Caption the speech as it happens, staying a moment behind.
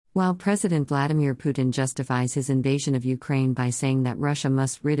While President Vladimir Putin justifies his invasion of Ukraine by saying that Russia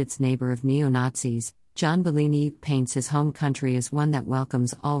must rid its neighbor of neo-Nazis, Zhan Beleniuk paints his home country as one that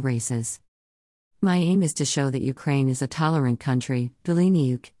welcomes all races. My aim is to show that Ukraine is a tolerant country,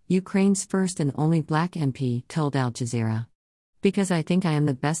 Beleniuk, Ukraine's first and only black MP, told Al Jazeera. Because I think I am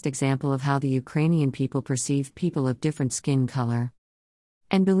the best example of how the Ukrainian people perceive people of different skin color.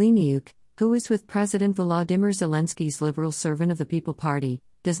 And Beleniuk, who is with President Volodymyr Zelensky's Liberal Servant of the People Party,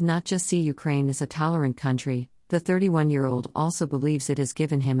 does not just see Ukraine as a tolerant country. The 31-year-old also believes it has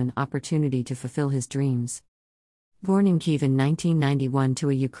given him an opportunity to fulfill his dreams. Born in Kyiv in 1991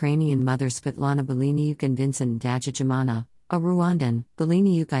 to a Ukrainian mother Svetlana Beleniuk and Vincent Dajajamana, a Rwandan,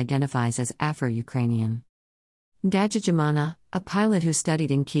 Beleniuk identifies as Afro-Ukrainian. Dajajamana, a pilot who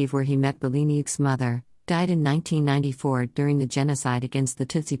studied in Kyiv where he met Beleniuk's mother, died in 1994 during the genocide against the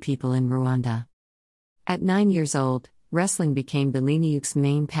Tutsi people in Rwanda. At 9 years old, wrestling became Beleniuk's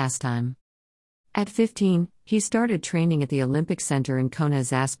main pastime. At 15, he started training at the Olympic Center in Kona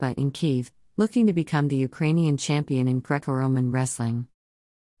Zaspa in Kyiv, looking to become the Ukrainian champion in Greco-Roman wrestling.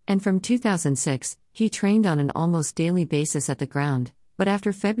 And from 2006, he trained on an almost daily basis at the ground, but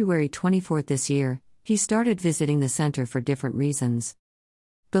after February 24 this year, he started visiting the center for different reasons.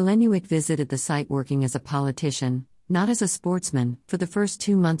 Beleniuk visited the site working as a politician, not as a sportsman, for the first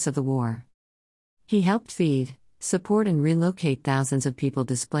 2 months of the war. He helped feed, support and relocate thousands of people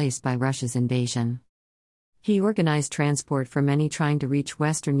displaced by Russia's invasion. He organized transport for many trying to reach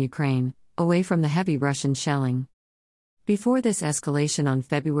western Ukraine, away from the heavy Russian shelling. Before this escalation on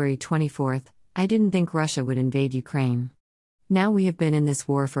February 24, I didn't think Russia would invade Ukraine. Now we have been in this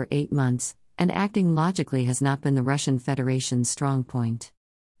war for 8 months, and acting logically has not been the Russian Federation's strong point.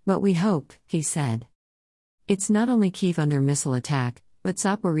 But we hope, he said. It's not only Kyiv under missile attack, but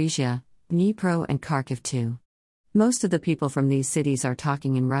Zaporizhia, Dnipro and Kharkiv too. Most of the people from these cities are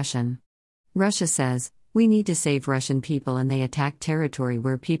talking in Russian. Russia says, we need to save Russian people, and they attack territory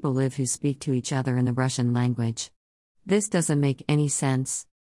where people live who speak to each other in the Russian language. This doesn't make any sense.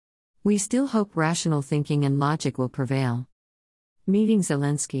 We still hope rational thinking and logic will prevail. Meeting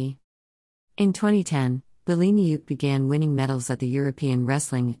Zelensky. In 2010, Beleniuk began winning medals at the European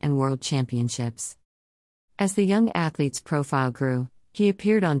Wrestling and World Championships. As the young athlete's profile grew, he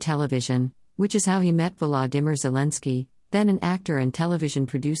appeared on television, which is how he met Volodymyr Zelensky, then an actor and television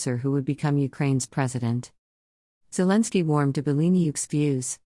producer who would become Ukraine's president. Zelensky warmed to Beleniuk's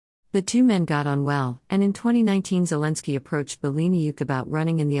views. The two men got on well, and in 2019 Zelensky approached Beleniuk about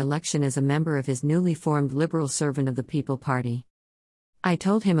running in the election as a member of his newly formed Liberal Servant of the People Party. I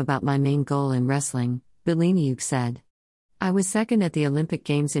told him about my main goal in wrestling, Beleniuk said. I was second at the Olympic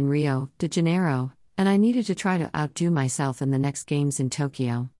Games in Rio de Janeiro, and I needed to try to outdo myself in the next Games in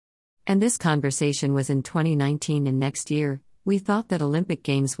Tokyo. And this conversation was in 2019, and next year, we thought that Olympic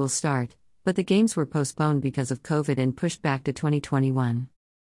Games will start, but the Games were postponed because of COVID and pushed back to 2021.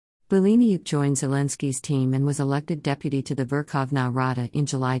 Beleniuk joined Zelensky's team and was elected deputy to the Verkhovna Rada in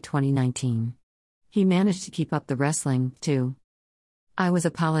July 2019. He managed to keep up the wrestling, too. I was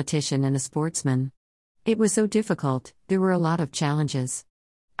a politician and a sportsman. It was so difficult, there were a lot of challenges.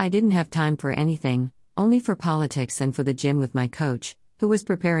 I didn't have time for anything, only for politics and for the gym with my coach, who was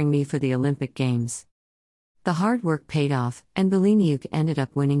preparing me for the Olympic Games. The hard work paid off, and Beleniuk ended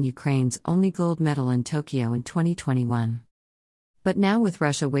up winning Ukraine's only gold medal in Tokyo in 2021. But now, with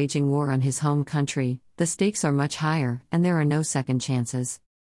Russia waging war on his home country, the stakes are much higher, and there are no second chances.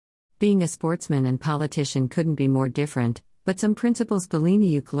 Being a sportsman and politician couldn't be more different, but some principles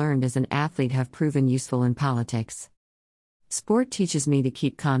Beleniuk learned as an athlete have proven useful in politics. Sport teaches me to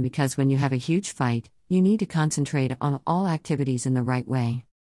keep calm because when you have a huge fight, you need to concentrate on all activities in the right way.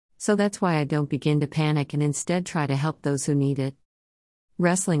 So that's why I don't begin to panic and instead try to help those who need it.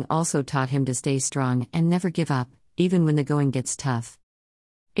 Wrestling also taught him to stay strong and never give up, even when the going gets tough.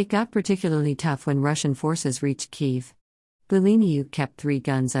 It got particularly tough when Russian forces reached Kyiv. Beleniuk kept 3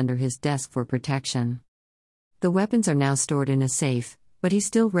 guns under his desk for protection. The weapons are now stored in a safe, but he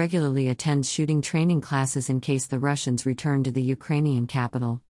still regularly attends shooting training classes in case the Russians return to the Ukrainian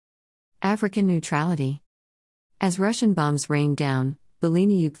capital. African neutrality. As Russian bombs rained down,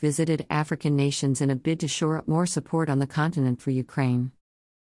 Beleniuk visited African nations in a bid to shore up more support on the continent for Ukraine.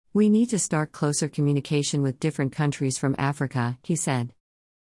 We need to start closer communication with different countries from Africa, he said.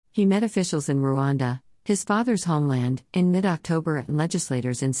 He met officials in Rwanda, his father's homeland, in mid-October and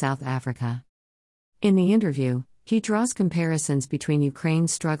legislators in South Africa. In the interview, he draws comparisons between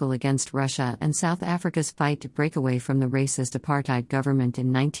Ukraine's struggle against Russia and South Africa's fight to break away from the racist apartheid government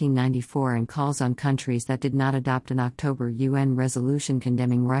in 1994 and calls on countries that did not adopt an October UN resolution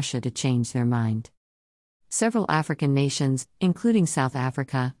condemning Russia to change their mind. Several African nations, including South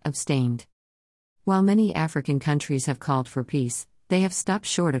Africa, abstained. While many African countries have called for peace, they have stopped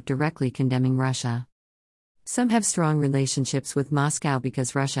short of directly condemning Russia. Some have strong relationships with Moscow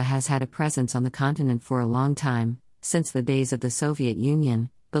because Russia has had a presence on the continent for a long time, since the days of the Soviet Union,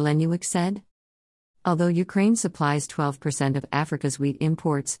 Beleniuk said. Although Ukraine supplies 12% of Africa's wheat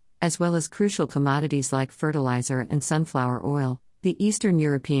imports, as well as crucial commodities like fertilizer and sunflower oil, the Eastern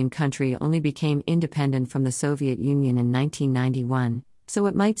European country only became independent from the Soviet Union in 1991, so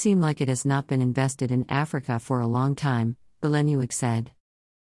it might seem like it has not been invested in Africa for a long time, Beleniuk said.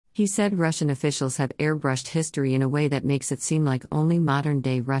 He said Russian officials have airbrushed history in a way that makes it seem like only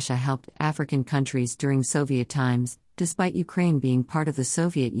modern-day Russia helped African countries during Soviet times, despite Ukraine being part of the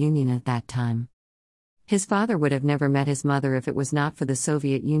Soviet Union at that time. His father would have never met his mother if it was not for the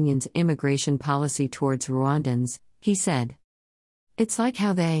Soviet Union's immigration policy towards Rwandans, he said. It's like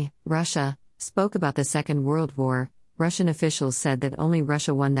how they, Russia, spoke about the Second World War. Russian officials said that only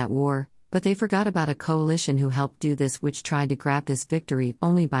Russia won that war, but they forgot about a coalition who helped do this, which tried to grab this victory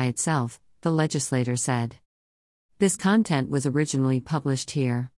only by itself, the legislator said. This content was originally published here.